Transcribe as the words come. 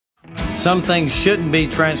Some things shouldn't be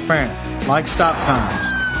transparent, like stop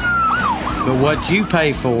signs. But what you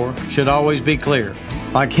pay for should always be clear,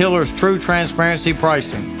 like Hiller's True Transparency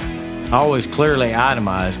Pricing. Always clearly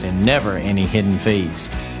itemized and never any hidden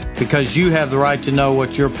fees. Because you have the right to know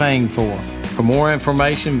what you're paying for. For more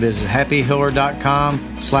information, visit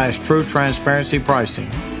happyhiller.com/true transparency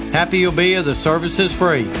pricing. Happy you'll be if the service is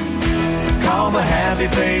free. Call the Happy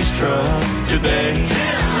Face Truck today.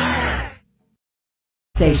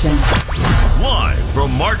 Station. Live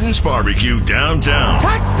from Martin's Barbecue downtown.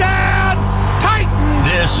 Touchdown,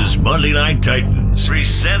 Titans! This is Monday Night Titans,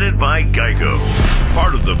 presented by Geico.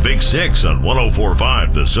 Part of the Big Six on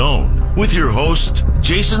 104.5 The Zone. With your host,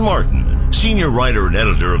 Jason Martin, senior writer and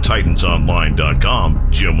editor of TitansOnline.com,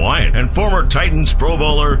 Jim Wyatt, and former Titans Pro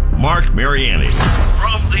Bowler, Mark Mariani.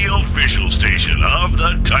 From the official station of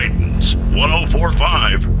the Titans,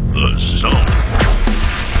 104.5 The Zone.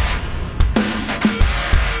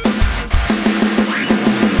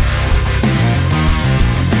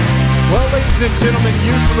 Well, ladies and gentlemen,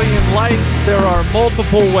 usually in life there are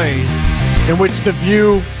multiple ways in which to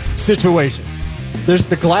view situations. There's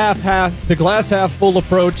the glass half full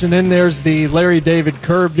approach, and then there's the Larry David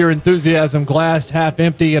curb your enthusiasm, glass half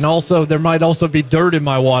empty, and also there might also be dirt in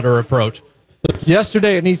my water approach.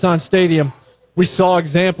 Yesterday at Nissan Stadium, we saw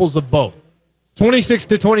examples of both.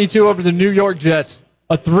 26-22 over the New York Jets,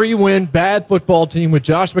 a 3-win bad football team with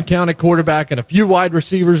Josh McCown at quarterback and a few wide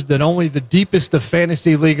receivers that only the deepest of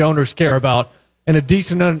fantasy league owners care about, and a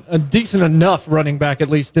decent enough running back, at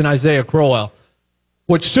least in Isaiah Crowell.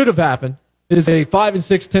 What should have happened is a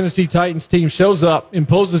 5-6 Tennessee Titans team shows up,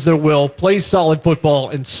 imposes their will, plays solid football,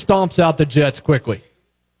 and stomps out the Jets quickly.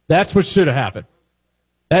 That's what should have happened.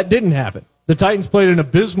 That didn't happen. The Titans played an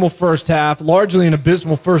abysmal first half, largely an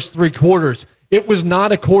abysmal first 3 quarters. It was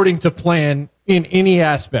not according to plan in any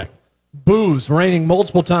aspect. Boos raining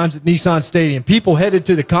multiple times at Nissan Stadium. People headed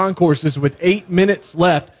to the concourses with 8 minutes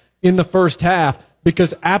left in the first half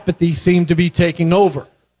because apathy seemed to be taking over.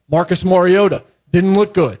 Marcus Mariota didn't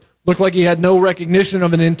look good. Looked like he had no recognition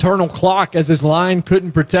of an internal clock as his line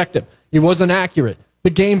couldn't protect him. He wasn't accurate.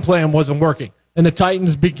 The game plan wasn't working. And the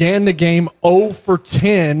Titans began the game 0 for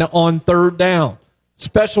 10 on third down.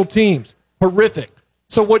 Special teams, horrific.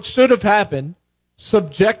 So what should have happened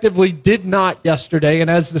subjectively did not yesterday. And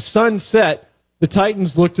as the sun set, the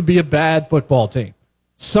Titans looked to be a bad football team.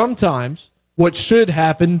 Sometimes what should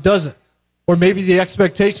happen doesn't. Or maybe the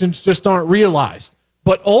expectations just aren't realized.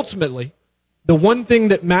 But ultimately, the one thing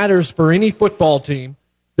that matters for any football team,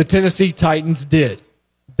 the Tennessee Titans did.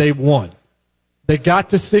 They won. They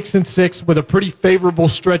got to 6-6 with a pretty favorable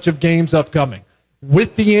stretch of games upcoming.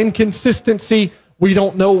 With the inconsistency, we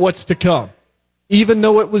don't know what's to come. Even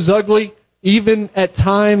though it was ugly, even at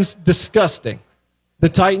times disgusting, the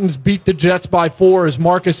Titans beat the Jets by 4 as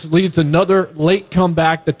Marcus leads another late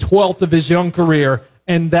comeback, the 12th of his young career,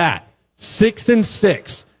 and that,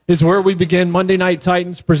 6-6, is where we begin Monday Night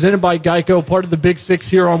Titans, presented by Geico, part of the Big Six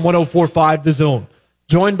here on 104.5 The Zone.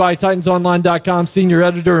 Joined by TitansOnline.com senior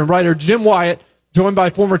editor and writer Jim Wyatt, joined by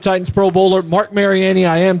former Titans Pro Bowler Mark Mariani.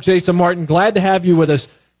 I am Jason Martin. Glad to have you with us.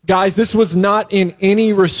 Guys, this was not in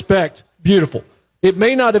any respect beautiful. It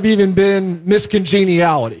may not have even been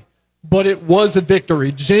miscongeniality, but it was a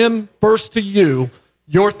victory. Jim, first to you.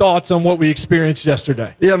 Your thoughts on what we experienced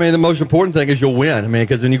yesterday? Yeah, I mean, the most important thing is you'll win. I mean,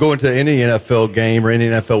 because when you go into any NFL game or any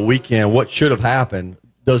NFL weekend, what should have happened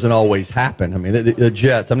doesn't always happen. I mean, the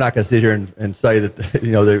Jets, I'm not going to sit here and say that,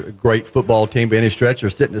 they're a great football team by any stretch. They're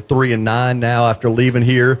sitting at 3-9 now after leaving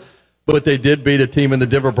here. But they did beat a team in the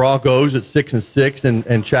Denver Broncos at 6-6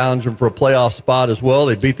 and challenge them for a playoff spot as well.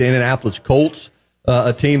 They beat the Indianapolis Colts,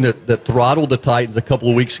 a team that throttled the Titans a couple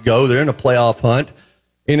of weeks ago. They're in a playoff hunt.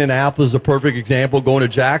 Indianapolis is a perfect example. Going to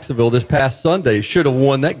Jacksonville this past Sunday, should have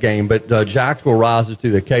won that game, but Jacksonville rises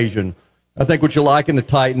to the occasion. I think what you like in the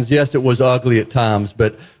Titans, yes, it was ugly at times,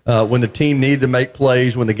 but when the team needed to make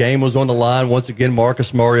plays, when the game was on the line, once again,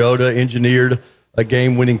 Marcus Mariota engineered a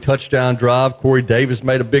game-winning touchdown drive. Corey Davis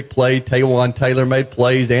made a big play. Taywan Taylor made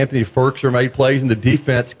plays. Anthony Ferkser made plays, and the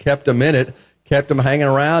defense kept them in it, kept them hanging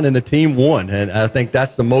around, and the team won. And I think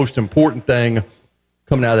that's the most important thing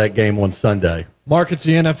coming out of that game on Sunday. Mark, it's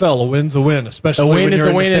the NFL. A win's a win, especially a win when is you're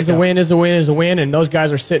a win in the is a win is a win is a win, and those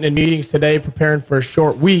guys are sitting in meetings today preparing for a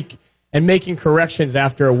short week and making corrections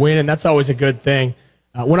after a win, and that's always a good thing.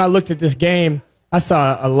 When I looked at this game, I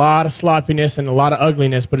saw a lot of sloppiness and a lot of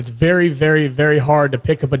ugliness, but it's very, very, very hard to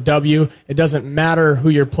pick up a W. It doesn't matter who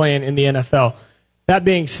you're playing in the NFL. That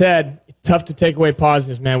being said, it's tough to take away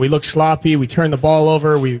positives, man. We looked sloppy. We turned the ball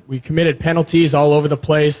over. We committed penalties all over the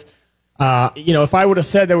place. If I would have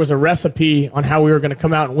said there was a recipe on how we were going to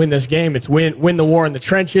come out and win this game, it's win the war in the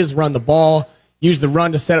trenches, run the ball, use the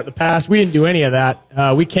run to set up the pass. We didn't do any of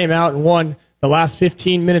that. We came out and won the last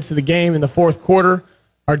 15 minutes of the game in the fourth quarter.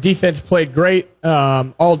 Our defense played great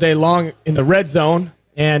all day long in the red zone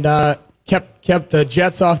and kept the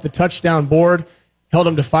Jets off the touchdown board, held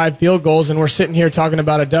them to 5 field goals, and we're sitting here talking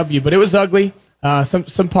about a W. But it was ugly.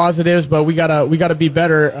 Some positives, but we gotta be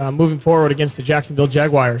better moving forward against the Jacksonville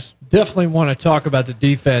Jaguars. Definitely want to talk about the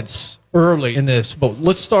defense early in this, but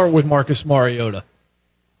let's start with Marcus Mariota.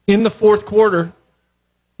 In the fourth quarter,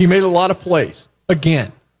 he made a lot of plays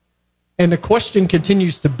again, and the question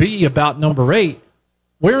continues to be about number 8.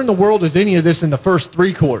 Where in the world is any of this in the first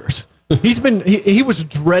 3 quarters? He was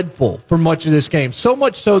dreadful for much of this game, so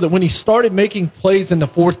much so that when he started making plays in the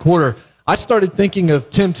fourth quarter, I started thinking of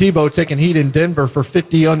Tim Tebow taking heat in Denver for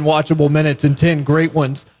 50 unwatchable minutes and 10 great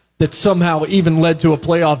ones that somehow even led to a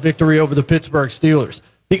playoff victory over the Pittsburgh Steelers.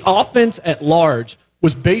 The offense at large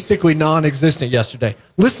was basically non-existent yesterday.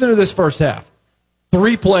 Listen to this first half.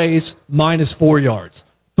 3 plays, minus 4 yards.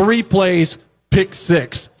 3 plays, pick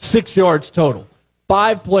 6, 6 yards total.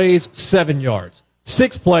 5 plays, 7 yards.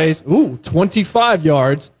 6 plays, 25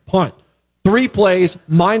 yards, punt. 3 plays,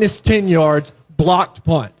 minus 10 yards, blocked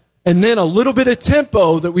punt. And then a little bit of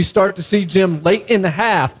tempo that we start to see, Jim, late in the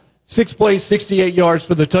half. 6 plays, 68 yards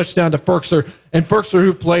for the touchdown to Ferkser. And Ferkser,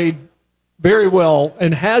 who played very well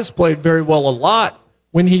and has played very well a lot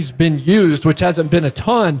when he's been used, which hasn't been a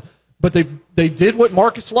ton, but they did what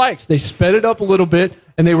Marcus likes. They sped it up a little bit,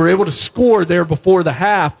 and they were able to score there before the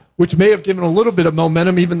half, which may have given a little bit of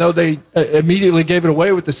momentum, even though they immediately gave it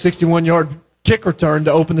away with the 61-yard kick return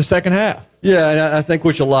to open the second half. Yeah, and I think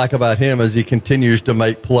what you like about him is he continues to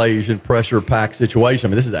make plays in pressure-packed situations. I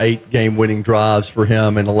mean, this is 8 game-winning drives for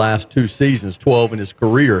him in the last 2 seasons, 12 in his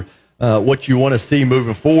career. What you want to see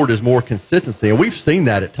moving forward is more consistency, and we've seen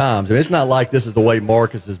that at times. I mean, it's not like this is the way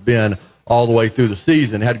Marcus has been all the way through the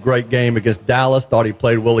season. Had a great game against Dallas, thought he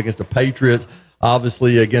played well against the Patriots.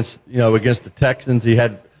 Obviously, against the Texans,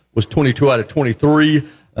 was 22 out of 23.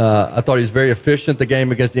 I thought he was very efficient. The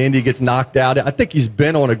game against Indy gets knocked out. I think he's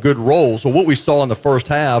been on a good roll. So what we saw in the first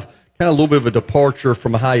half, kind of a little bit of a departure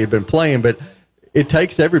from how he'd been playing, but it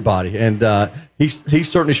takes everybody. And he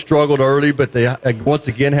certainly struggled early, but they once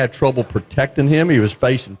again had trouble protecting him. He was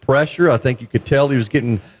facing pressure. I think you could tell he was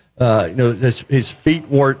getting, his feet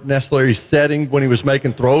weren't necessarily setting when he was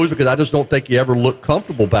making throws, because I just don't think he ever looked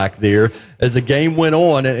comfortable back there. As the game went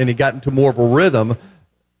on and he got into more of a rhythm,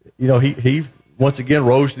 he once again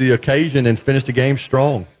rose to the occasion and finished the game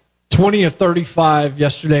strong. 20 of 35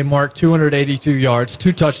 yesterday, Mark, 282 yards,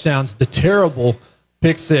 2 touchdowns, the terrible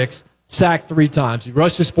pick 6, sacked 3 times. He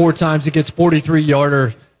rushes 4 times. He gets 43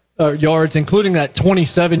 yards, including that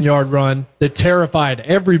 27-yard run that terrified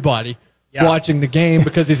everybody watching the game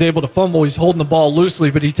because he's able to fumble. He's holding the ball loosely,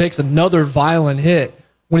 but he takes another violent hit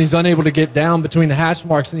when he's unable to get down between the hash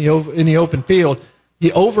marks in the open field.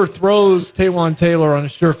 He overthrows Taywan Taylor on a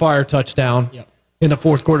surefire touchdown in the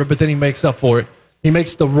fourth quarter, but then he makes up for it. He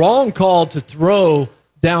makes the wrong call to throw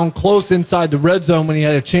down close inside the red zone when he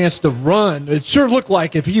had a chance to run. It sure looked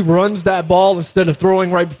like if he runs that ball instead of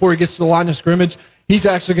throwing right before he gets to the line of scrimmage, he's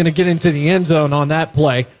actually going to get into the end zone on that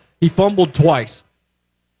play. He fumbled twice.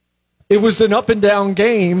 It was an up-and-down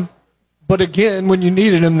game, but again, when you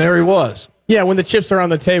needed him, there he was. Yeah, when the chips are on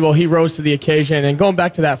the table, he rose to the occasion. And going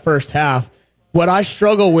back to that first half, what I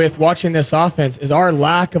struggle with watching this offense is our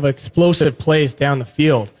lack of explosive plays down the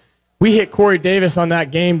field. We hit Corey Davis on that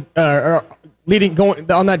game, on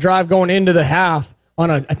that drive going into the half on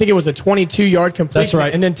I think it was a 22-yard completion. That's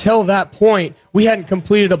right. And until that point, we hadn't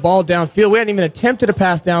completed a ball downfield. We hadn't even attempted a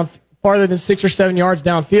pass down farther than 6 or 7 yards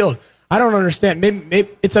downfield. I don't understand. Maybe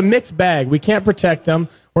it's a mixed bag. We can't protect him.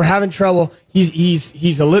 We're having trouble. He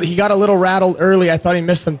got a little rattled early. I thought he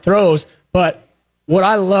missed some throws, but what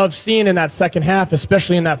I love seeing in that second half,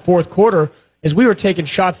 especially in that fourth quarter, is we were taking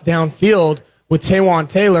shots downfield with Taywan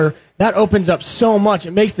Taylor. That opens up so much.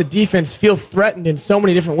 It makes the defense feel threatened in so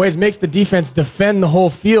many different ways. It makes the defense defend the whole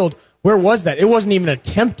field. Where was that? It wasn't even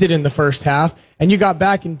attempted in the first half, and you got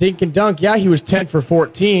back and dink and dunk. Yeah, he was 10 for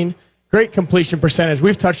 14. Great completion percentage.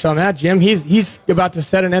 We've touched on that, Jim. He's about to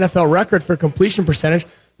set an NFL record for completion percentage,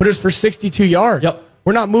 but it was for 62 yards. Yep.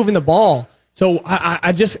 We're not moving the ball. So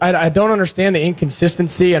I don't understand the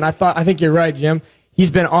inconsistency, and I think you're right, Jim.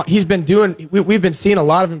 We've been seeing a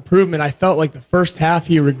lot of improvement. I felt like the first half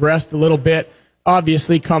he regressed a little bit.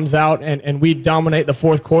 Obviously comes out and we dominate the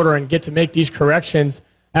fourth quarter and get to make these corrections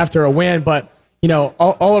after a win. But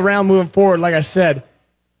all around moving forward, like I said,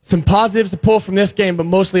 some positives to pull from this game, but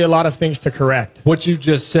mostly a lot of things to correct. What you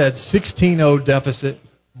just said, 16-0 deficit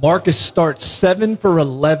Marcus starts 7 for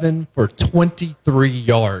 11 for 23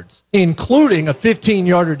 yards, including a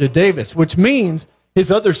 15-yarder to Davis, which means his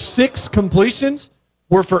other 6 completions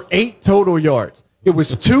were for 8 total yards. It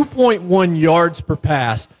was 2.1 yards per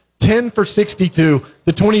pass, 10 for 62.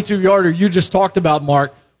 The 22-yarder you just talked about,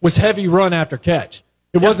 Mark, was heavy run after catch.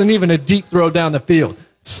 It wasn't even a deep throw down the field.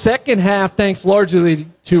 Second half, thanks largely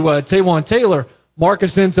to Taywan Taylor,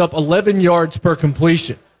 Marcus ends up 11 yards per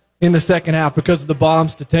completion in the second half because of the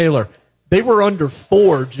bombs to Taylor. They were under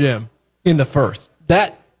 4, Jim, in the first.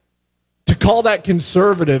 To call that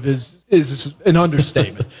conservative is an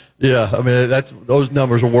understatement. Yeah, I mean, those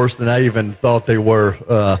numbers are worse than I even thought they were.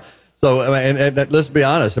 And let's be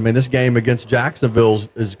honest. I mean, this game against Jacksonville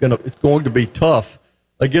it's going to be tough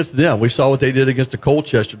against them. We saw what they did against the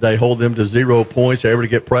Colts yesterday, hold them to 0 points. They were able to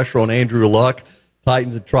get pressure on Andrew Luck.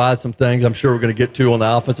 Titans have tried some things I'm sure we're going to get to on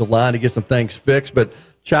the offensive line to get some things fixed, but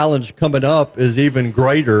challenge coming up is even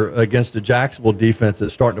greater against the Jacksonville defense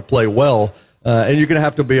that's starting to play well, and you're going to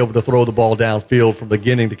have to be able to throw the ball downfield from the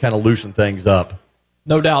beginning to kind of loosen things up.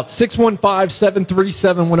 No doubt.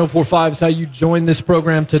 615-737-1045 is how you join this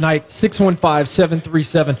program tonight.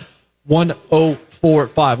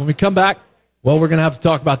 615-737-1045. When we come back, well, we're going to have to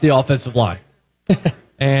talk about the offensive line.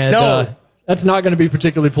 And that's not going to be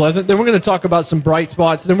particularly pleasant. Then we're going to talk about some bright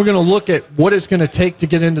spots. Then we're going to look at what it's going to take to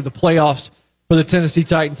get into the playoffs for the Tennessee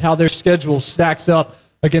Titans, how their schedule stacks up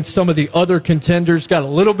against some of the other contenders. Got a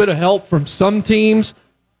little bit of help from some teams,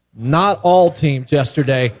 not all teams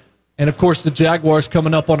yesterday. And, of course, the Jaguars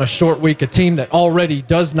coming up on a short week, a team that already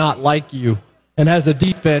does not like you and has a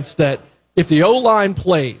defense that if the O-line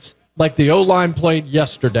plays like the O-line played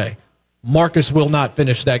yesterday, Marcus will not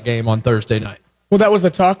finish that game on Thursday night. Well, that was the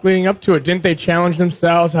talk leading up to it. Didn't they challenge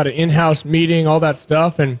themselves, had an in-house meeting, all that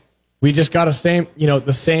stuff, and we just got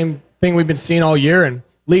the same thing we've been seeing all year, and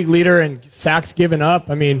league leader and sacks given up.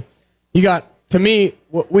 I mean, you got, to me,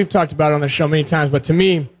 we've talked about it on the show many times, but to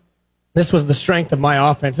me, this was the strength of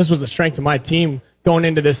my offense. This was the strength of my team going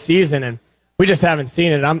into this season, and we just haven't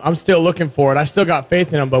seen it. I'm still looking for it. I still got faith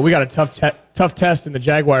in them, but we got a tough test in the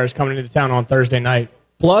Jaguars coming into town on Thursday night.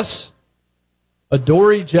 Plus,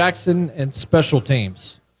 Adoree Jackson and special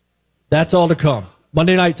teams. That's all to come.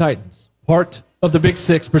 Monday Night Titans, part of the Big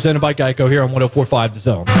Six, presented by Geico here on 104.5 The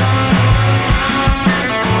Zone.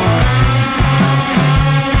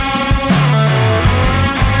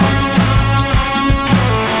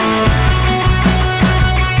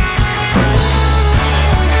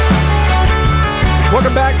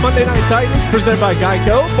 Welcome back, Monday Night Titans, presented by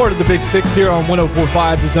Geico, part of the Big Six here on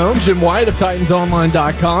 104.5 The Zone. Jim White of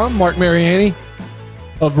TitansOnline.com, Mark Mariani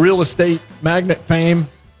of Real Estate Magnet fame,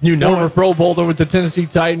 former Pro Bowler with the Tennessee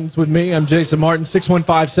Titans with me. I'm Jason Martin,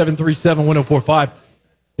 615-737-1045.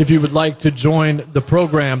 If you would like to join the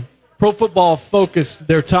program, Pro Football Focus,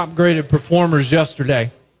 their top-graded performers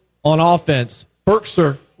yesterday on offense.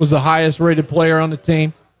 Berkster was the highest-rated player on the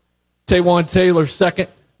team. Taywan Taylor, second.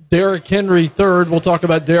 Derrick Henry, third. We'll talk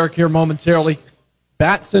about Derrick here momentarily.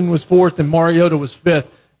 Batson was fourth, and Mariota was fifth.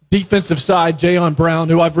 Defensive side, Jayon Brown,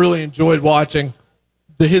 who I've really enjoyed watching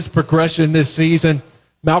his progression this season.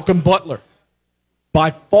 Malcolm Butler,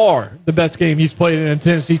 by far the best game he's played in a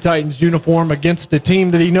Tennessee Titans uniform against a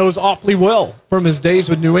team that he knows awfully well from his days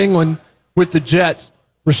with New England with the Jets.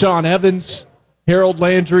 Rashaan Evans, Harold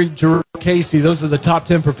Landry, Jurrell Casey, those are the top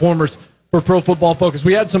 10 performers for Pro Football Focus.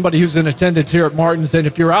 We had somebody who's in attendance here at Martin's, and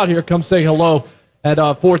if you're out here, come say hello at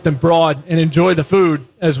 4th and Broad and enjoy the food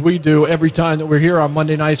as we do every time that we're here on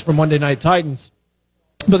Monday nights for Monday Night Titans.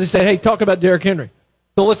 But they said, hey, talk about Derrick Henry.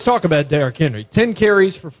 So let's talk about Derrick Henry. 10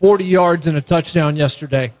 carries for 40 yards and a touchdown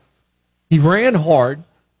yesterday. He ran hard.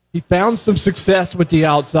 He found some success with the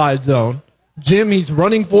outside zone. Jim, he's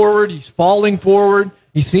running forward. He's falling forward.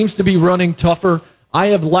 He seems to be running tougher. I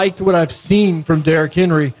have liked what I've seen from Derrick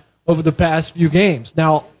Henry over the past few games.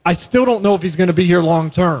 Now, I still don't know if he's going to be here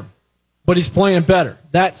long term, but he's playing better.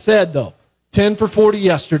 That said, though, 10 for 40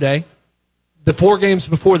 yesterday. The 4 games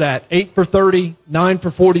before that, 8 for 30, 9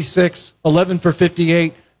 for 46, 11 for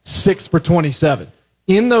 58, 6 for 27.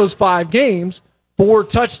 In those 5 games, 4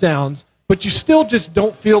 touchdowns, but you still just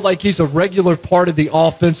don't feel like he's a regular part of the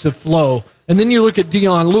offensive flow. And then you look at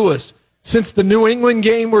Dion Lewis. Since the New England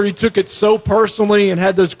game where he took it so personally and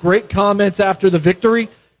had those great comments after the victory,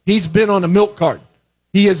 he's been on a milk carton.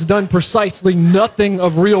 He has done precisely nothing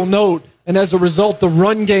of real note. And as a result, the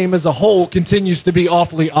run game as a whole continues to be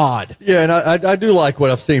awfully odd. Yeah, and I do like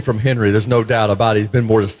what I've seen from Henry. There's no doubt about it. He's been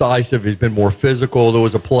more decisive. He's been more physical. There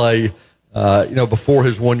was a play, before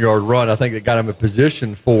his 1-yard run, I think it got him in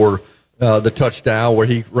position for the touchdown where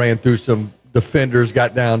he ran through some defenders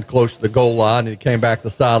got down close to the goal line, and he came back to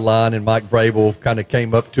the sideline, and Mike Vrabel kind of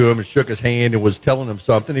came up to him and shook his hand and was telling him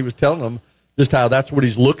something. He was telling him just how that's what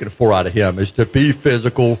he's looking for out of him, is to be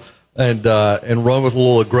physical and run with a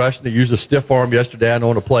little aggression. He used a stiff arm yesterday, I know,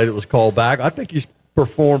 on a play that was called back. I think he's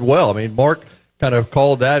performed well. I mean, Mark kind of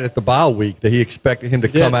called that at the bye week, that he expected him to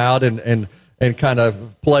come out and kind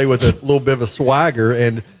of play with a little bit of a swagger,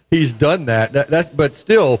 and he's done that. But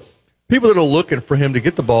still, people that are looking for him to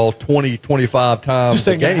get the ball 20, 25 times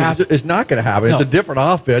a game, it's not going to happen. No. It's a different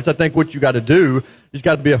offense. I think what you got to do, he's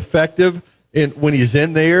got to be effective when he's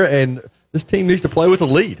in there, and this team needs to play with a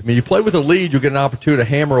lead. I mean, you play with a lead, you get an opportunity to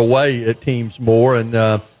hammer away at teams more, and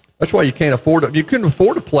that's why you can't afford it. You couldn't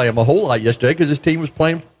afford to play him a whole lot yesterday because this team was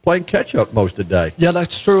playing catch-up most of the day. Yeah,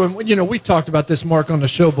 that's true. And, we've talked about this, Mark, on the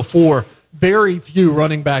show before. Very few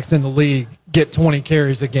running backs in the league get 20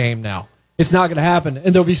 carries a game now. It's not going to happen.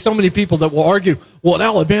 And there'll be so many people that will argue, well, in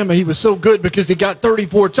Alabama, he was so good because he got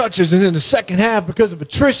 34 touches, and in the second half, because of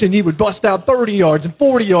attrition, he would bust out 30 yards and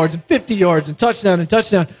 40 yards and 50 yards and touchdown.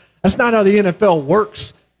 That's not how the NFL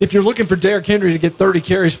works. If you're looking for Derrick Henry to get 30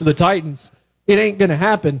 carries for the Titans, it ain't going to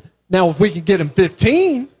happen. Now, if we can get him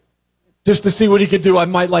 15 just to see what he could do, I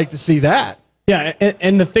might like to see that. Yeah,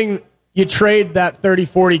 and the thing, you trade that 30,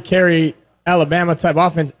 40 carry Alabama-type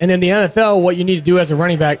offense, and in the NFL, what you need to do as a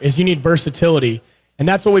running back is you need versatility, and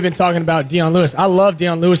that's what we've been talking about Deion Lewis. I love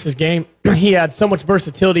Deion Lewis's game. He had so much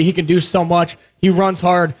versatility. He can do so much. He runs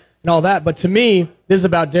hard and all that. But to me, this is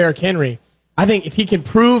about Derrick Henry. I think if he can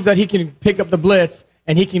prove that he can pick up the blitz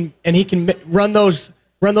and he can run those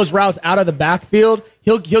routes out of the backfield,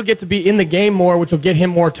 he'll get to be in the game more, which will get him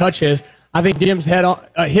more touches. I think Jim's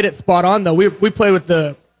hit it spot on, though. We played with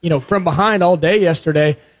the from behind all day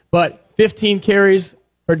yesterday, but 15 carries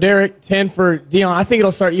for Derrick, 10 for Deion. I think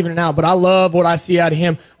it'll start evening out, but I love what I see out of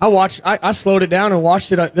him. I slowed it down and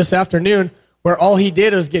watched it this afternoon, where all he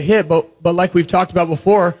did was get hit. But like we've talked about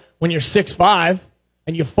before, when you're 6'5",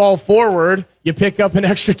 and you fall forward, you pick up an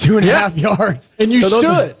extra 2.5 yards. And you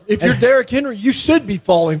should. If you're Derrick Henry, you should be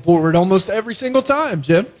falling forward almost every single time,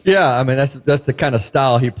 Jim. Yeah, I mean, that's the kind of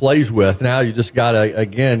style he plays with. Now you just got to,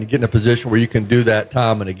 again, get in a position where you can do that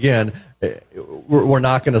time and again. We're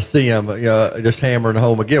not going to see him just hammering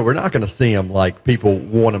home again. We're not going to see him like people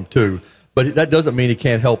want him to. But that doesn't mean he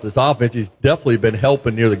can't help this offense. He's definitely been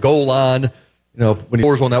helping near the goal line. When he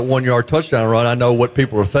scores on that 1-yard touchdown run, I know what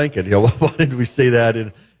people are thinking. Why did we see that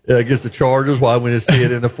against the Chargers? Why we didn't see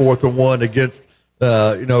it in the 4th and 1 against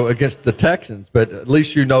the Texans? But at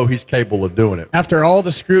least he's capable of doing it. After all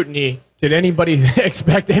the scrutiny, did anybody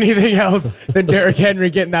expect anything else than Derrick Henry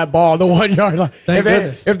getting that ball on the 1-yard line?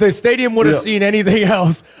 If the stadium would have seen anything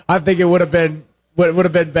else, I think it would have been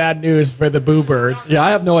bad news for the Boo Birds. Yeah,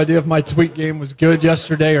 I have no idea if my tweet game was good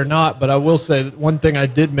yesterday or not, but I will say that one thing I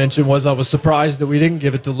did mention was I was surprised that we didn't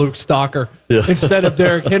give it to Luke Stocker instead of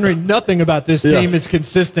Derrick Henry. Nothing about this team is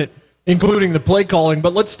consistent, including the play calling.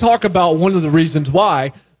 But let's talk about one of the reasons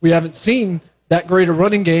why we haven't seen that great a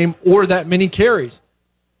running game or that many carries.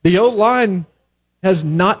 The O-line has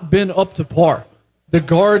not been up to par. The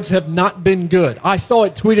guards have not been good. I saw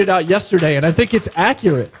it tweeted out yesterday, and I think it's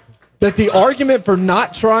accurate, that the argument for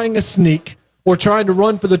not trying a sneak or trying to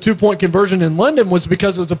run for the 2-point conversion in London was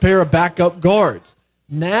because it was a pair of backup guards.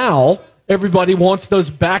 Now, everybody wants those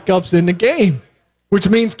backups in the game, which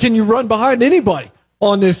means can you run behind anybody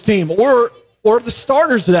on this team or the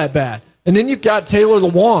starters are that bad? And then you've got Taylor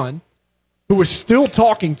Lewan, who is still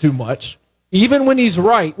talking too much, even when he's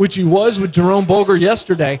right, which he was with Jerome Boger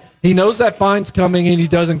yesterday. He knows that fine's coming, and he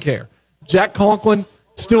doesn't care. Jack Conklin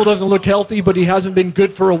still doesn't look healthy, but he hasn't been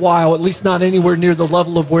good for a while, at least not anywhere near the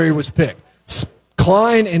level of where he was picked.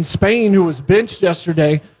 Klein and Spain, who was benched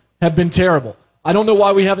yesterday, have been terrible. I don't know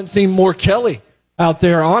why we haven't seen more Kelly out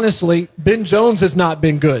there, honestly. Ben Jones has not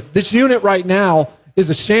been good. This unit right now is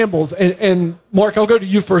a shambles. And Mark, I'll go to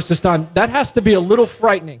you first this time. That has to be a little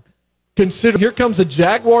frightening. Consider here comes a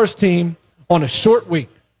Jaguars team on a short week,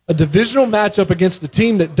 a divisional matchup against a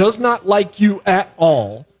team that does not like you at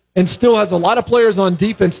all and still has a lot of players on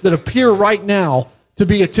defense that appear right now to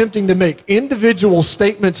be attempting to make individual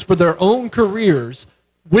statements for their own careers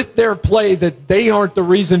with their play that they aren't the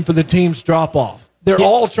reason for the team's drop-off. They're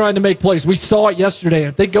all trying to make plays. We saw it yesterday.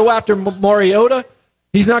 If they go after Mariota,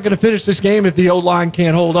 he's not going to finish this game if the O-line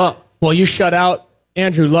can't hold up. Well, you shut out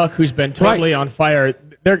Andrew Luck, who's been totally on fire.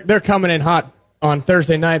 They're coming in hot on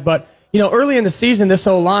Thursday night, but early in the season, this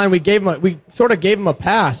whole line, we sort of gave him a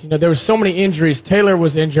pass. There were so many injuries. Taylor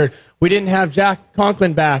was injured. We didn't have Jack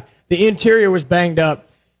Conklin back. The interior was banged up.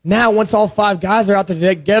 Now, once all 5 guys are out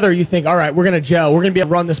there together, you think, all right, we're going to gel. We're going to be able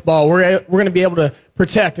to run this ball. We're going to be able to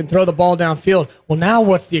protect and throw the ball downfield. Well, now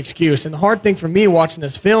what's the excuse? And the hard thing for me watching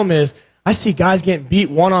this film is I see guys getting beat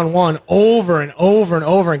one-on-one over and over and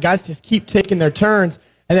over, and guys just keep taking their turns,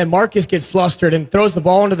 and then Marcus gets flustered and throws the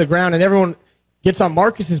ball into the ground, and everyone gets on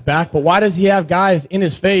Marcus's back. But why does he have guys in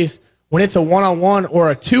his face when it's a one-on-one or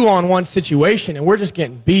a two-on-one situation, and we're just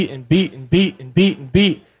getting beat and beat and beat and beat and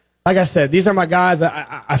beat? Like I said, these are my guys.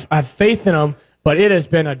 I have faith in them, but it has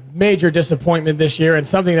been a major disappointment this year and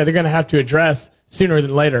something that they're going to have to address sooner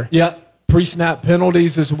than later. Yeah, pre-snap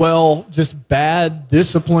penalties as well, just bad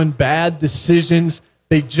discipline, bad decisions.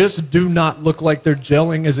 They just do not look like they're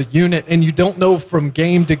gelling as a unit, and you don't know from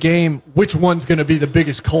game to game which one's going to be the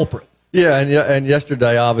biggest culprit. Yeah, and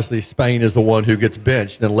yesterday, obviously, Spain is the one who gets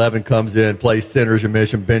benched, and Levin comes in, plays center, as you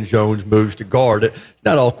mentioned. Ben Jones moves to guard. It's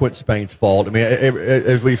not all Quentin Spain's fault. I mean,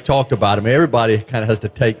 as we've talked about, I mean, everybody kind of has to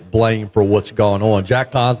take blame for what's gone on.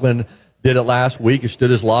 Jack Conklin did it last week. He stood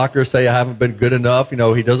his locker, say, I haven't been good enough. You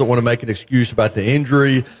know, he doesn't want to make an excuse about the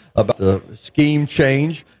injury, about the scheme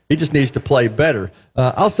change. He just needs to play better.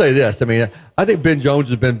 I'll say this. I mean, I think Ben Jones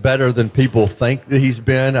has been better than people think that he's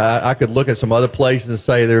been. I could look at some other places and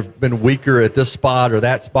say they've been weaker at this spot or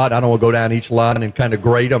that spot. I don't want to go down each line and kind of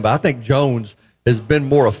grade them, but I think Jones has been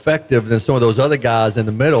more effective than some of those other guys in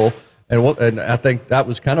the middle, and I think that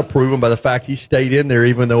was kind of proven by the fact he stayed in there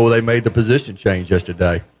even though they made the position change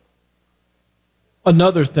yesterday.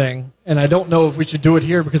 Another thing, and I don't know if we should do it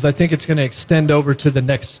here because I think it's going to extend over to the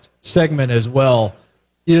next segment as well,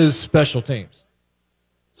 is special teams.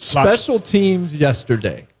 Special teams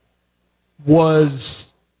yesterday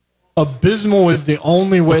was abysmal is the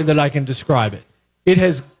only way that I can describe it. It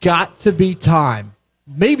has got to be time,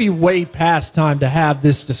 maybe way past time, to have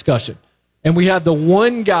this discussion. And we have the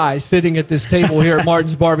one guy sitting at this table here at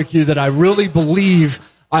Martin's Barbecue that I really believe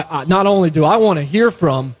I not only do I want to hear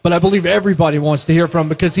from, but I believe everybody wants to hear from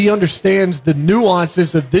because he understands the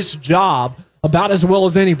nuances of this job about as well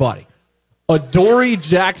as anybody. Adoree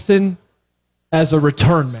Jackson as a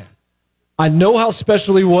return man. I know how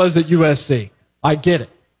special he was at USC. I get it.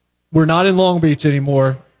 We're not in Long Beach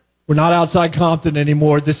anymore. We're not outside Compton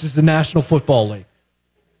anymore. This is the National Football League.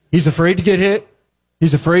 He's afraid to get hit.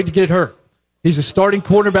 He's afraid to get hurt. He's a starting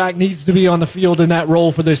quarterback, needs to be on the field in that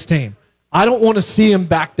role for this team. I don't want to see him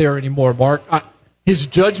back there anymore, Mark. His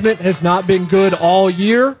judgment has not been good all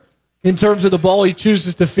year in terms of the ball he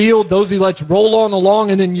chooses to field, those he lets roll on along.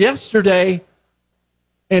 And then yesterday,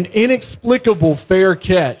 an inexplicable fair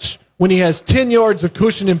catch when he has 10 yards of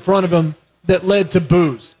cushion in front of him that led to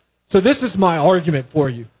boos. So this is my argument for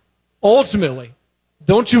you. Ultimately,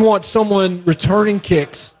 don't you want someone returning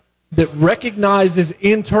kicks that recognizes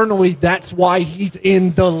internally that's why he's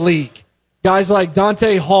in the league? Guys like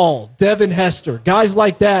Dante Hall, Devin Hester, guys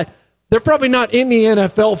like that, they're probably not in the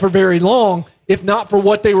NFL for very long, if not for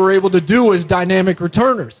what they were able to do as dynamic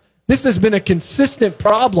returners. This has been a consistent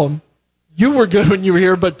problem. You were good when you were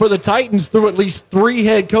here, but for the Titans through at least 3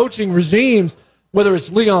 head coaching regimes, whether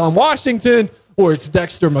it's Leon Washington or it's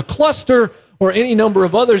Dexter McCluster or any number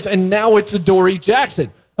of others, and now it's Adoree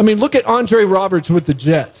Jackson. I mean, look at Andre Roberts with the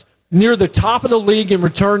Jets, near the top of the league in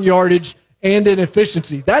return yardage and in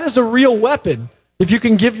efficiency. That is a real weapon if you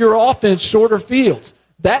can give your offense shorter fields.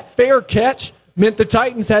 That fair catch meant the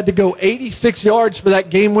Titans had to go 86 yards for that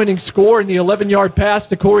game-winning score in the 11-yard pass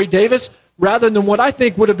to Corey Davis, rather than what I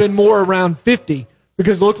think would have been more around 50,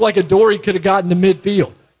 because it looked like Adoree could have gotten to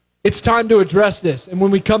midfield. It's time to address this. And when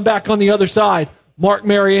we come back on the other side, Mark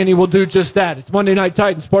Mariani will do just that. It's Monday Night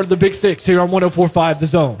Titans, part of the Big Six here on 104.5 The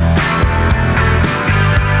Zone.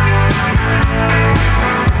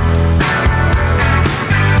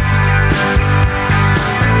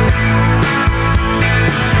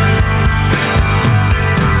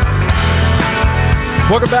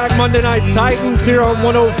 Welcome back, Monday Night Titans here on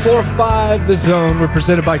 104.5 The Zone. We're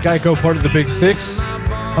presented by Geico, part of the Big Six.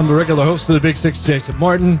 I'm the regular host of the Big Six, Jason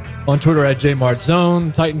Martin. On Twitter at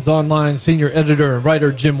JMartZone. Titans Online senior editor and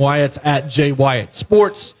writer Jim Wyatt's at JWyatt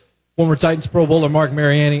Sports. Former Titans Pro Bowler Mark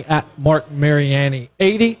Mariani at Mark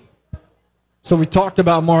Mariani80. So we talked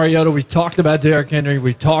about Mariota. We talked about Derrick Henry.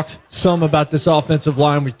 We talked some about this offensive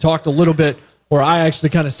line. We talked a little bit, or I actually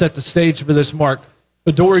kind of set the stage for this, Mark.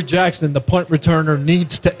 Adoree Jackson, the punt returner,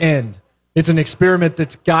 needs to end. It's an experiment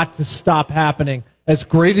that's got to stop happening. As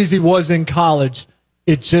great as he was in college,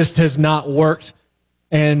 it just has not worked.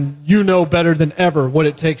 And you know better than ever what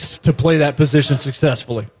it takes to play that position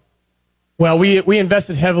successfully. Well, we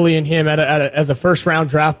invested heavily in him as a first-round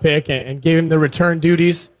draft pick and gave him the return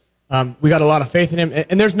duties. We got a lot of faith in him.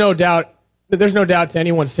 And there's no doubt there's no doubt to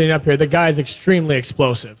anyone sitting up here, the guy is extremely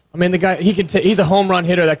explosive. I mean, the guy, he's a home run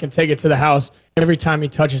hitter that can take it to the house every time he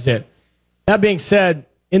touches it. That being said,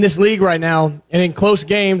 in this league right now, and in close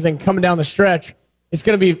games and coming down the stretch, it's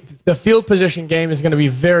going to be the field position game is going to be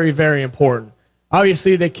very, very important.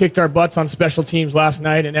 Obviously, they kicked our butts on special teams last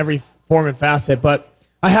night in every form and facet, but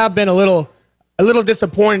I have been a little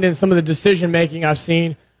disappointed in some of the decision making I've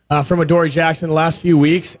seen from Adoree Jackson the last few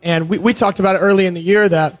weeks. And we talked about it early in the year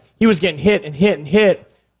that he was getting hit and hit and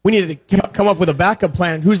hit. We needed to come up with a backup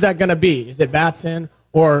plan. And who's that going to be? Is it Batson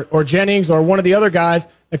or Jennings or one of the other guys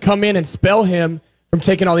that come in and spell him from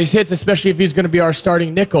taking all these hits, especially if he's going to be our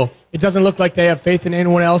starting nickel? It doesn't look like they have faith in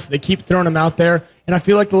anyone else. They keep throwing him out there. And I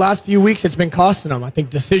feel like the last few weeks it's been costing them. I think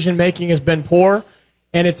decision-making has been poor,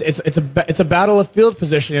 and it's a battle of field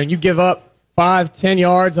position. And you give up 5-10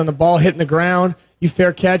 yards on the ball hitting the ground, you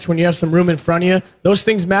fair catch when you have some room in front of you. Those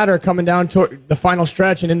things matter coming down to the final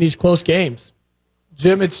stretch and in these close games.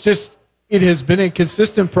 Jim, it has been a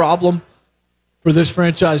consistent problem for this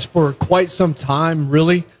franchise for quite some time,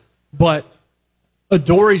 really. But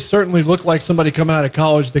Adoree certainly looked like somebody coming out of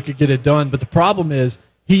college that could get it done. But the problem is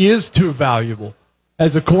he is too valuable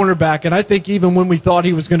as a cornerback. And I think even when we thought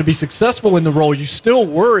he was going to be successful in the role, you're still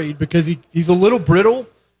worried because he's a little brittle,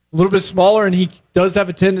 a little bit smaller, and he does have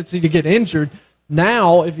a tendency to get injured.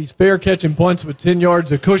 Now, if he's fair catching punts with 10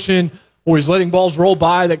 yards of cushion, or he's letting balls roll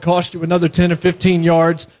by that cost you another 10 or 15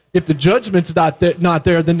 yards, if the judgment's not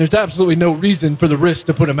there, then there's absolutely no reason for the risk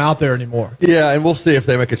to put him out there anymore. Yeah, and we'll see if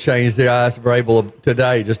they make a change there. I asked Vrabel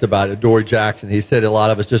today just about Adoree Jackson. He said a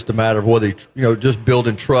lot of it's just a matter of whether just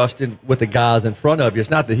building trust with the guys in front of you. It's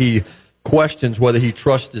not that he questions whether he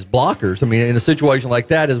trusts his blockers. I mean, in a situation like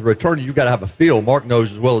that, as a returner, you got to have a feel. Mark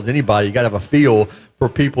knows as well as anybody, you got to have a feel for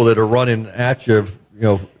people that are running at you,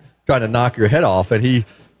 trying to knock your head off. And he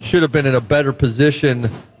should have been in a better position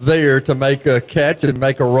there to make a catch and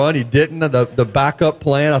make a run. He didn't. The backup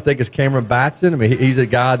plan, I think, is Cameron Batson. I mean, he's a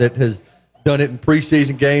guy that has done it in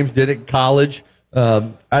preseason games, did it in college.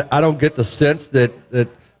 I don't get the sense that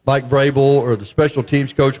Mike Vrabel or the special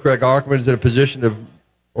teams coach Craig Archman is in a position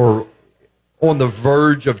or on the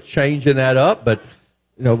verge of changing that up. But,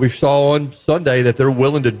 we saw on Sunday that they're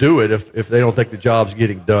willing to do it if they don't think the job's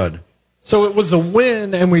getting done. So it was a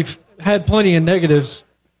win, and we've had plenty of negatives.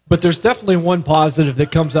 But there's definitely one positive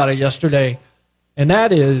that comes out of yesterday, and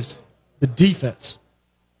that is the defense.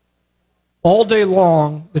 All day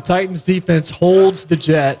long, the Titans' defense holds the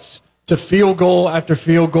Jets to field goal after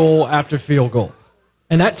field goal after field goal.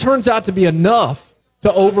 And that turns out to be enough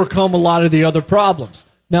to overcome a lot of the other problems.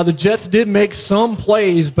 Now, the Jets did make some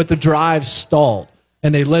plays, but the drive stalled,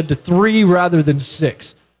 and they led to 3 rather than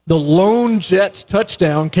 6. The lone Jets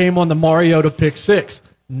touchdown came on the Mariota pick 6,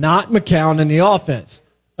 not McCown in the offense.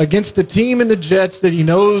 Against a team in the Jets that he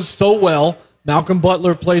knows so well, Malcolm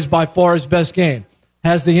Butler plays by far his best game.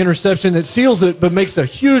 Has the interception that seals it, but makes a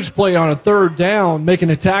huge play on a 3rd down, making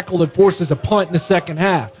a tackle that forces a punt in the second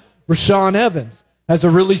half. Rashaan Evans has a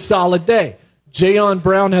really solid day. Jayon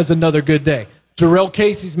Brown has another good day. Jarrell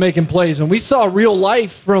Casey's making plays. And we saw real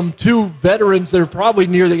life from 2 veterans that are probably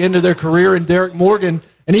near the end of their career, and Derek Morgan,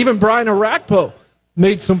 and even Brian Arakpo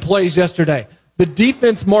made some plays yesterday. The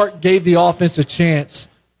defense, Mark, gave the offense a chance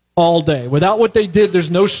all day. Without what they did,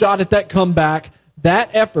 there's no shot at that comeback. That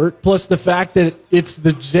effort, plus the fact that it's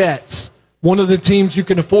the Jets, one of the teams you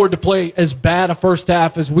can afford to play as bad a first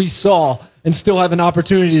half as we saw and still have an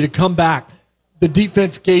opportunity to come back. The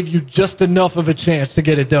defense gave you just enough of a chance to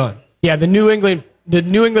get it done. Yeah, the New England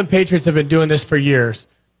Patriots have been doing this for years.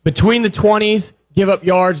 Between the 20s, give up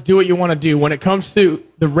yards, do what you want to do. When it comes to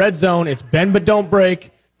the red zone, it's bend but don't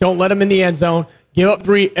break. Don't let them in the end zone. Give up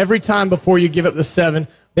 3 every time before you give up the 7.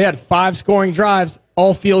 They had 5 scoring drives,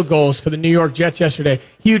 all field goals for the New York Jets yesterday.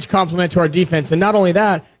 Huge compliment to our defense. And not only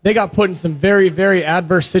that, they got put in some very, very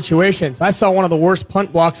adverse situations. I saw one of the worst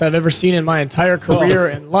punt blocks I've ever seen in my entire career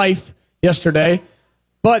and life yesterday.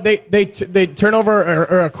 But they turn over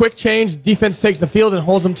or a quick change. Defense takes the field and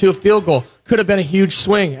holds them to a field goal. Could have been a huge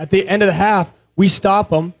swing. At the end of the half, we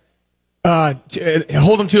stop them.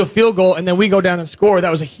 Hold them to a field goal, and then we go down and score.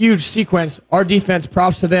 That was a huge sequence. Our defense,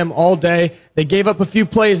 props to them all day. They gave up a few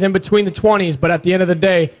plays in between the 20s, but at the end of the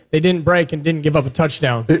day, they didn't break and didn't give up a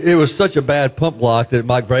touchdown. It was such a bad pump block that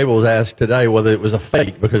Mike Vrabel was asked today whether it was a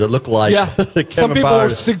fake because it looked like some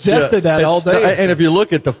people suggested that all day. And if you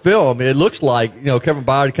look at the film, it looks like Kevin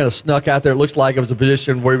Byard kind of snuck out there. It looks like it was a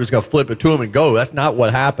position where he was going to flip it to him and go. That's not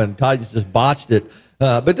what happened. Titans just botched it.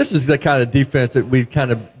 But this is the kind of defense that we've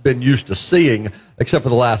kind of been used to seeing, except for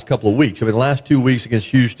the last couple of weeks. I mean, the last 2 weeks against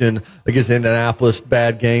Houston, against Indianapolis,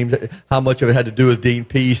 bad games. How much of it had to do with Dean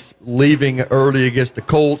Peace leaving early against the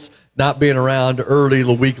Colts, not being around early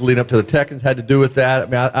the week leading up to the Texans had to do with that. I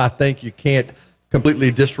mean, I think you can't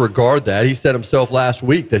completely disregard that. He said himself last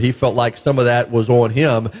week that he felt like some of that was on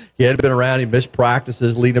him. He hadn't been around. He missed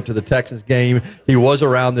practices leading up to the Texans game. He was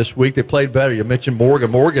around this week. They played better. You mentioned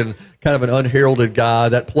Morgan. Morgan, kind of an unheralded guy.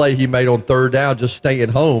 That play he made on third down, just staying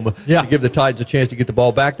home to give the Titans a chance to get the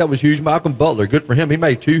ball back, that was huge. Malcolm Butler, good for him. He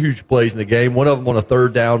made 2 huge plays in the game. One of them on a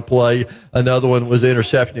third down play. Another one was an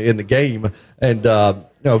interception in the game. And,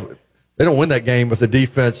 they don't win that game if the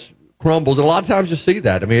defense crumbles. And a lot of times you see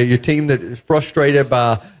that. I mean, your team that is frustrated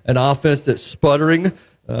by an offense that's sputtering,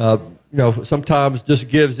 sometimes just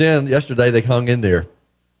gives in. Yesterday they hung in there.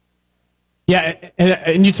 Yeah,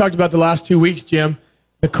 and you talked about the last 2 weeks, Jim.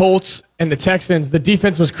 The Colts and the Texans, the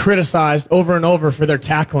defense was criticized over and over for their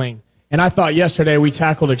tackling. And I thought yesterday we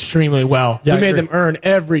tackled extremely well. Yeah, we made them earn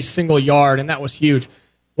every single yard, and that was huge.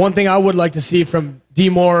 One thing I would like to see from D.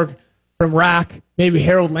 Morg, from Rack, maybe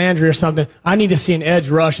Harold Landry or something, I need to see an edge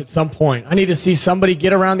rush at some point. I need to see somebody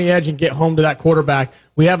get around the edge and get home to that quarterback.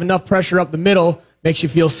 We have enough pressure up the middle, makes you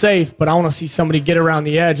feel safe, but I want to see somebody get around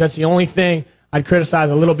the edge. That's the only thing I'd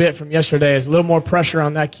criticize a little bit from yesterday is a little more pressure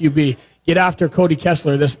on that QB. Get after Cody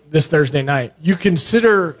Kessler this Thursday night. You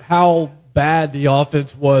consider how bad the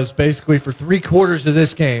offense was basically for 3 quarters of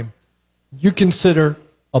this game. You consider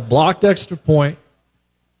a blocked extra point,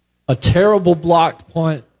 a terrible blocked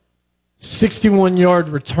punt, 61-yard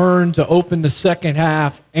return to open the second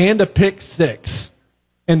half, and a pick 6,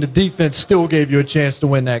 and the defense still gave you a chance to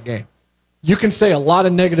win that game. You can say a lot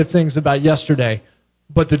of negative things about yesterday,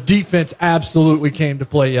 but the defense absolutely came to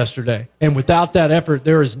play yesterday. And without that effort,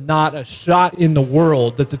 there is not a shot in the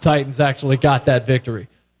world that the Titans actually got that victory.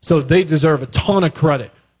 So they deserve a ton of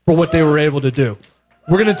credit for what they were able to do.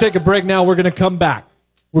 We're going to take a break now. We're going to come back.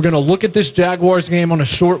 We're going to look at this Jaguars game on a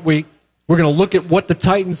short week. We're going to look at what the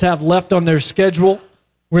Titans have left on their schedule.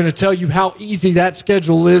 We're going to tell you how easy that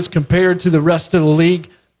schedule is compared to the rest of the league.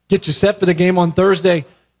 Get you set for the game on Thursday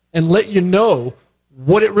and let you know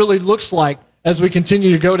what it really looks like as we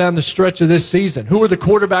continue to go down the stretch of this season. Who are the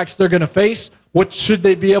quarterbacks they're going to face? What should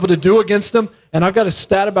they be able to do against them? And I've got a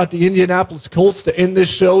stat about the Indianapolis Colts to end this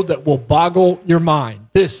show that will boggle your mind.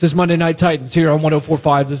 This is Monday Night Titans here on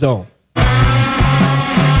 104.5 The Zone.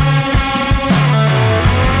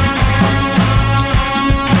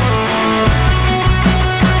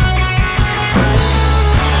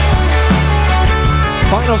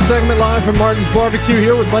 Final segment live from Martin's Barbecue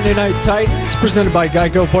here with Monday Night Titans, presented by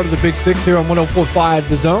Geico, part of the Big Six here on 104.5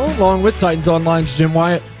 The Zone, along with Titans Online's Jim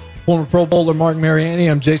Wyatt, former Pro Bowler Martin Mariani.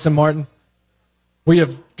 I'm Jason Martin. We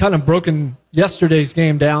have kind of broken yesterday's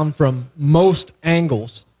game down from most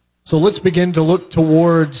angles, so let's begin to look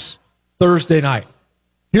towards Thursday night.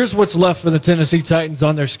 Here's what's left for the Tennessee Titans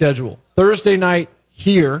on their schedule. Thursday night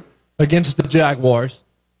here against the Jaguars,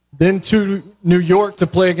 then to New York to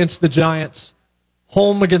play against the Giants,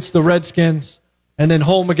 home against the Redskins, and then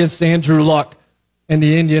home against Andrew Luck and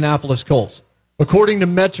the Indianapolis Colts. According to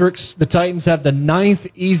metrics, the Titans have the 9th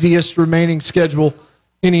easiest remaining schedule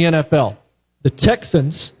in the NFL. The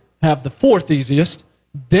Texans have the 4th easiest.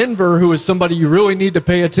 Denver, who is somebody you really need to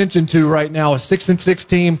pay attention to right now, a 6-6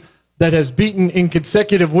 team that has beaten in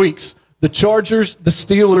consecutive weeks the Chargers, the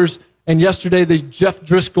Steelers, and yesterday the Jeff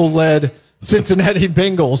Driscoll-led Cincinnati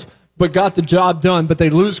Bengals, but got the job done. But they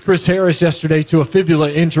lose Chris Harris yesterday to a fibula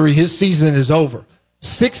injury. His season is over.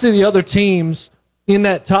 6 of the other teams in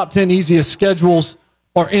that top 10 easiest schedules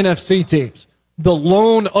are NFC teams. The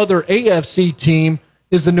lone other AFC team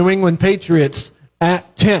is the New England Patriots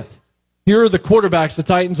at 10th. Here are the quarterbacks the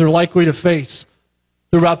Titans are likely to face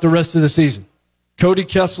throughout the rest of the season. Cody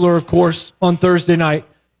Kessler, of course, on Thursday night.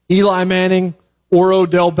 Eli Manning or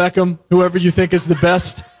Odell Beckham, whoever you think is the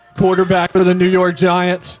best quarterback for the New York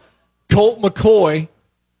Giants. Colt McCoy,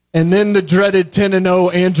 and then the dreaded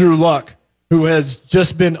 10-0 Andrew Luck, who has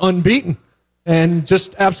just been unbeaten and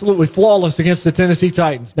just absolutely flawless against the Tennessee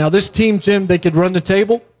Titans. Now, this team, Jim, they could run the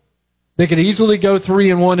table. They could easily go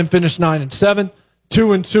 3-1 and finish 9-7.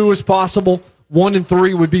 2-2 is possible.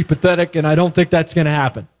 1-3 would be pathetic, and I don't think that's going to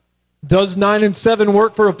happen. Does 9-7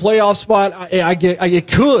 work for a playoff spot?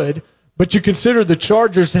 It could, but you consider the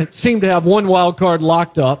Chargers seem to have one wild card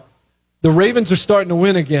locked up. The Ravens are starting to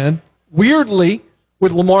win again. Weirdly,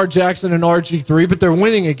 with Lamar Jackson and RG3, but they're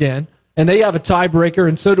winning again, and they have a tiebreaker,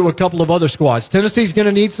 and so do a couple of other squads. Tennessee's going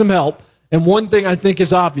to need some help, and one thing I think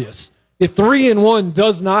is obvious. If 3-1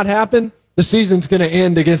 does not happen, the season's going to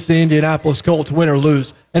end against the Indianapolis Colts, win or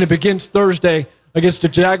lose, and it begins Thursday against a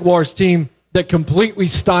Jaguars team that completely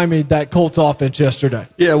stymied that Colts offense yesterday.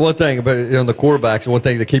 Yeah, one thing about the quarterbacks, one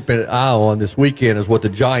thing to keep an eye on this weekend is what the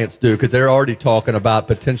Giants do, because they're already talking about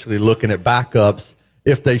potentially looking at backups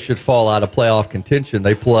if they should fall out of playoff contention.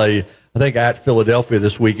 They play, I think, at Philadelphia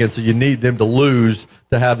this weekend, so you need them to lose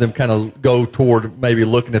to have them kind of go toward maybe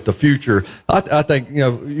looking at the future. I think,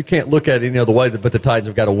 you can't look at it any other way, but the Titans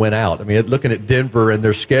have got to win out. I mean, looking at Denver and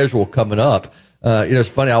their schedule coming up, it's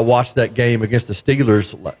funny, I watched that game against the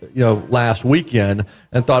Steelers, last weekend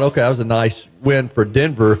and thought, okay, that was a nice win for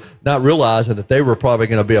Denver, not realizing that they were probably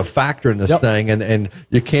going to be a factor in this thing, and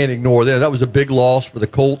you can't ignore them. That was a big loss for the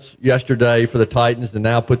Colts yesterday, for the Titans to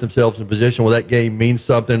now put themselves in a position where that game means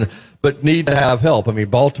something, but need to have help. I mean,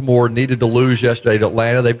 Baltimore needed to lose yesterday to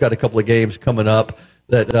Atlanta. They've got a couple of games coming up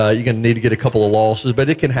that you're going to need to get a couple of losses, but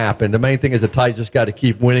it can happen. The main thing is the Titans just got to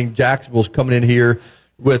keep winning. Jacksonville's coming in here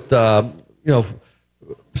with some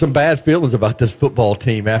bad feelings about this football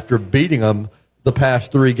team after beating them the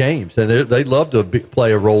past 3 games, and they love to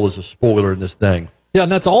play a role as a spoiler in this thing. Yeah,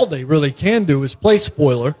 and that's all they really can do is play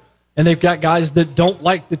spoiler, and they've got guys that don't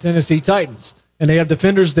like the Tennessee Titans, and they have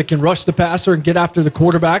defenders that can rush the passer and get after the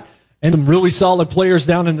quarterback, and some really solid players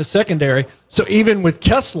down in the secondary. So even with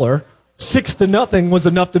Kessler, 6-0 was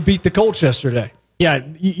enough to beat the Colts yesterday. Yeah,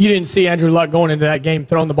 you didn't see Andrew Luck going into that game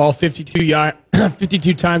throwing the ball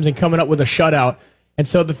 52 times and coming up with a shutout. And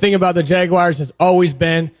so the thing about the Jaguars has always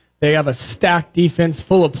been they have a stacked defense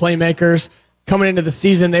full of playmakers. Coming into the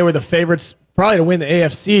season, they were the favorites probably to win the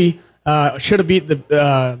AFC. Should have beat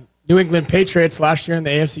the New England Patriots last year in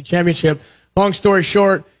the AFC Championship. Long story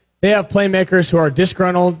short, they have playmakers who are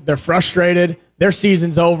disgruntled. They're frustrated. Their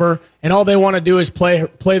season's over, and all they want to do is play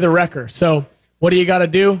the wrecker. So what do you got to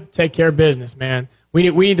do? Take care of business, man. We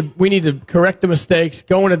need to correct the mistakes.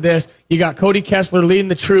 Going to this, you got Cody Kessler leading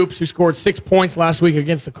the troops, who scored 6 points last week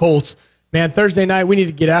against the Colts. Man, Thursday night, we need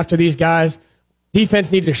to get after these guys.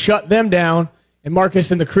 Defense needs to shut them down, and Marcus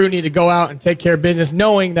and the crew need to go out and take care of business,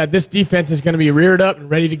 knowing that this defense is going to be reared up and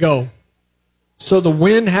ready to go. So the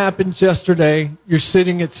win happened yesterday. You're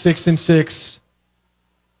sitting at 6-6.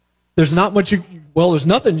 There's not much there's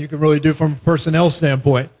nothing you can really do from a personnel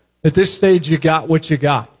standpoint. At this stage, you got what you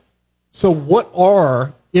got. So what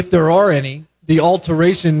are, if there are any, the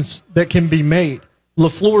alterations that can be made?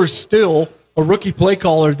 LaFleur is still a rookie play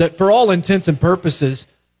caller that, for all intents and purposes,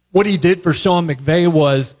 what he did for Sean McVay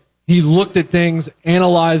was he looked at things,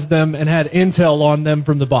 analyzed them, and had intel on them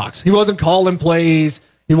from the box. He wasn't calling plays.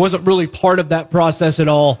 He wasn't really part of that process at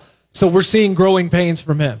all. So we're seeing growing pains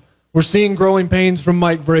from him. We're seeing growing pains from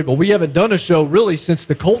Mike Vrabel. We haven't done a show really since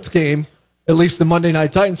the Colts game, at least the Monday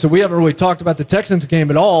Night Titans, so we haven't really talked about the Texans game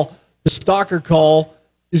at all. The stalker call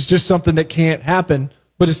is just something that can't happen,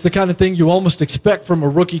 but it's the kind of thing you almost expect from a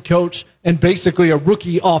rookie coach and basically a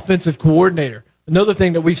rookie offensive coordinator. Another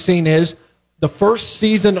thing that we've seen is the first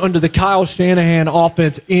season under the Kyle Shanahan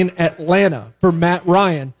offense in Atlanta for Matt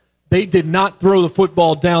Ryan, they did not throw the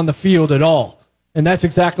football down the field at all. And that's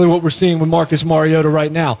exactly what we're seeing with Marcus Mariota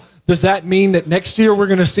right now. Does that mean that next year we're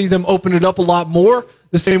going to see them open it up a lot more,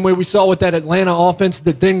 the same way we saw with that Atlanta offense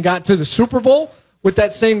that then got to the Super Bowl with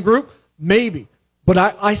that same group? Maybe. But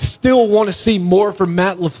I still want to see more from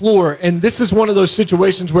Matt LaFleur, and this is one of those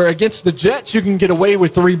situations where against the Jets you can get away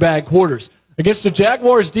with 3 bad quarters. Against the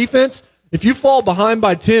Jaguars defense, if you fall behind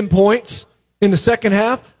by 10 points in the second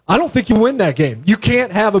half, I don't think you win that game. You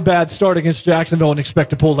can't have a bad start against Jacksonville and expect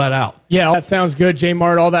to pull that out. Yeah, that sounds good, J.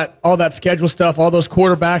 Mart, all that schedule stuff, all those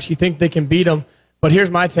quarterbacks, you think they can beat them. But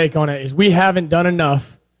here's my take on it, is we haven't done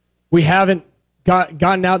enough. We haven't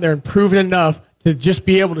gotten out there and proven enough to just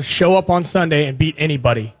be able to show up on Sunday and beat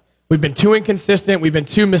anybody. We've been too inconsistent. We've been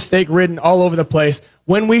too mistake-ridden all over the place.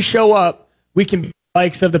 When we show up, we can be the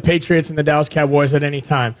likes of the Patriots and the Dallas Cowboys at any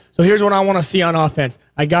time. So here's what I want to see on offense.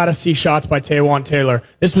 I got to see shots by Taywan Taylor.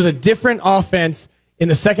 This was a different offense in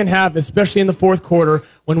the second half, especially in the fourth quarter,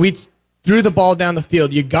 when we threw the ball down the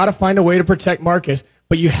field. You got to find a way to protect Marcus,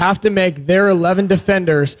 but you have to make their 11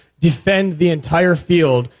 defenders defend the entire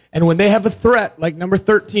field. And when they have a threat like number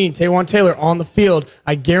 13, Taywan Taylor, on the field,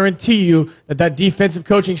 I guarantee you that defensive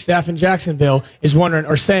coaching staff in Jacksonville is wondering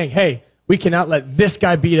or saying, hey, we cannot let this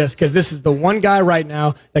guy beat us because this is the one guy right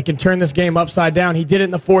now that can turn this game upside down. He did it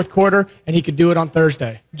in the fourth quarter, and he could do it on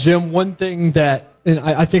Thursday. Jim, one thing that, and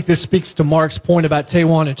I think this speaks to Mark's point about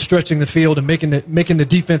Taywan and stretching the field and making the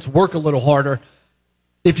defense work a little harder.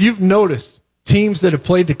 If you've noticed, teams that have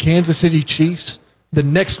played the Kansas City Chiefs the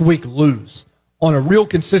next week lose on a real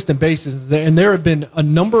consistent basis. And there have been a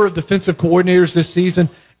number of defensive coordinators this season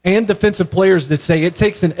and defensive players that say it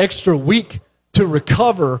takes an extra week to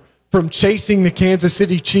recover from chasing the Kansas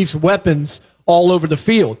City Chiefs weapons all over the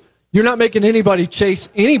field. You're not making anybody chase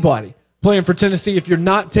anybody playing for Tennessee if you're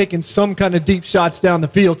not taking some kind of deep shots down the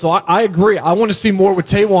field. So I agree. I want to see more with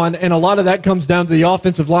Taywan, and a lot of that comes down to the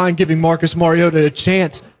offensive line giving Marcus Mariota a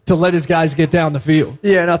chance to let his guys get down the field.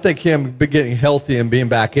 Yeah, and I think him getting healthy and being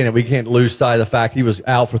back in it, we can't lose sight of the fact he was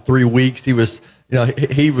out for 3 weeks. He was,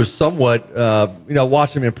 he was somewhat,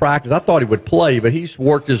 watching him in practice. I thought he would play, but he's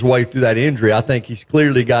worked his way through that injury. I think he's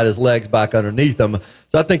clearly got his legs back underneath him.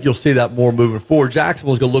 So I think you'll see that more moving forward.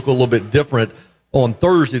 Jacksonville's going to look a little bit different on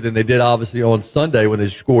Thursday than they did, obviously, on Sunday when they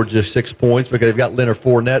scored just 6 points because they've got Leonard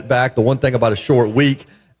Fournette back. The one thing about a short week,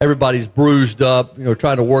 everybody's bruised up,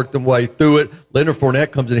 trying to work their way through it. Leonard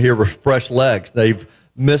Fournette comes in here with fresh legs. They've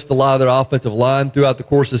missed a lot of their offensive line throughout the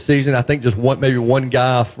course of the season. I think just maybe one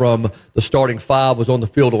guy from the starting 5 was on the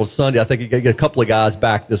field on Sunday. I think you get a couple of guys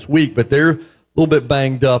back this week, but they're a little bit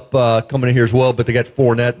banged up coming in here as well. But they got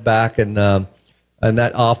Fournette back, and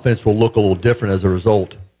that offense will look a little different as a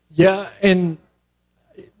result. Yeah, and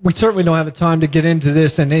we certainly don't have the time to get into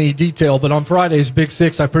this in any detail, but on Friday's Big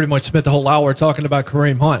Six, I pretty much spent the whole hour talking about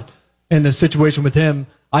Kareem Hunt and the situation with him.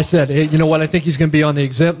 I said, hey, you know what, I think he's going to be on the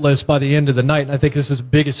exempt list by the end of the night, and I think this is the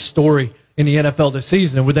biggest story in the NFL this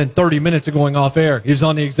season. And within 30 minutes of going off air, he was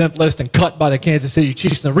on the exempt list and cut by the Kansas City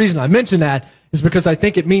Chiefs. And the reason I mention that is because I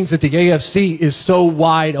think it means that the AFC is so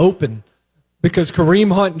wide open, because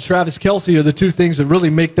Kareem Hunt and Travis Kelce are the two things that really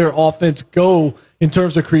make their offense go in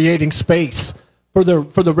terms of creating space for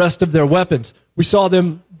the rest of their weapons. We saw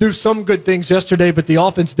them do some good things yesterday, but the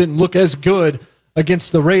offense didn't look as good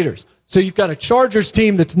against the Raiders. So you've got a Chargers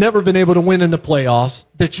team that's never been able to win in the playoffs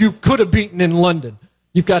that you could have beaten in London.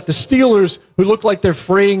 You've got the Steelers, who look like they're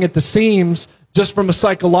fraying at the seams just from a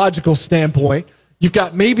psychological standpoint. You've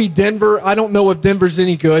got maybe Denver. I don't know if Denver's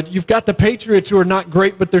any good. You've got the Patriots, who are not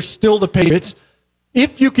great, but they're still the Patriots.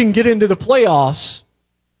 If you can get into the playoffs,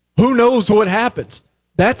 who knows what happens?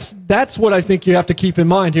 That's what I think you have to keep in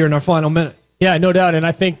mind here in our final minute. Yeah, no doubt. And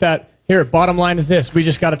I think that here, bottom line is this. We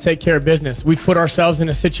just got to take care of business. We've put ourselves in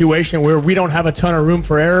a situation where we don't have a ton of room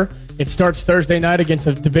for error. It starts Thursday night against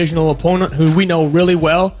a divisional opponent who we know really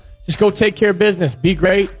well. Just go take care of business. Be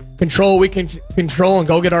great. Control what we can control and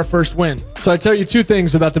go get our first win. So I tell you two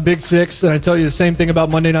things about the Big Six, and I tell you the same thing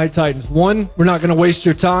about Monday Night Titans. One, we're not going to waste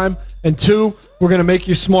your time. And two, we're going to make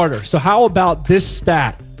you smarter. So how about this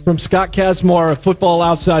stat from Scott Kazmar of Football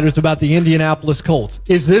Outsiders about the Indianapolis Colts?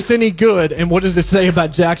 Is this any good, and what does it say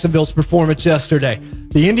about Jacksonville's performance yesterday?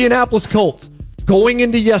 The Indianapolis Colts, going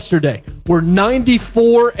into yesterday, were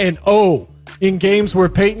 94-0 in games where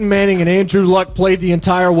Peyton Manning and Andrew Luck played the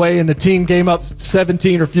entire way and the team gave up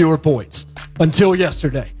 17 or fewer points until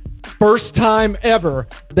yesterday. First time ever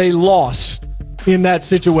they lost in that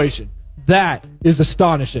situation. That is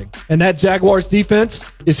astonishing. And that Jaguars defense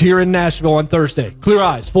is here in Nashville on Thursday. Clear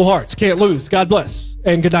eyes, full hearts, can't lose. God bless,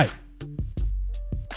 and good night.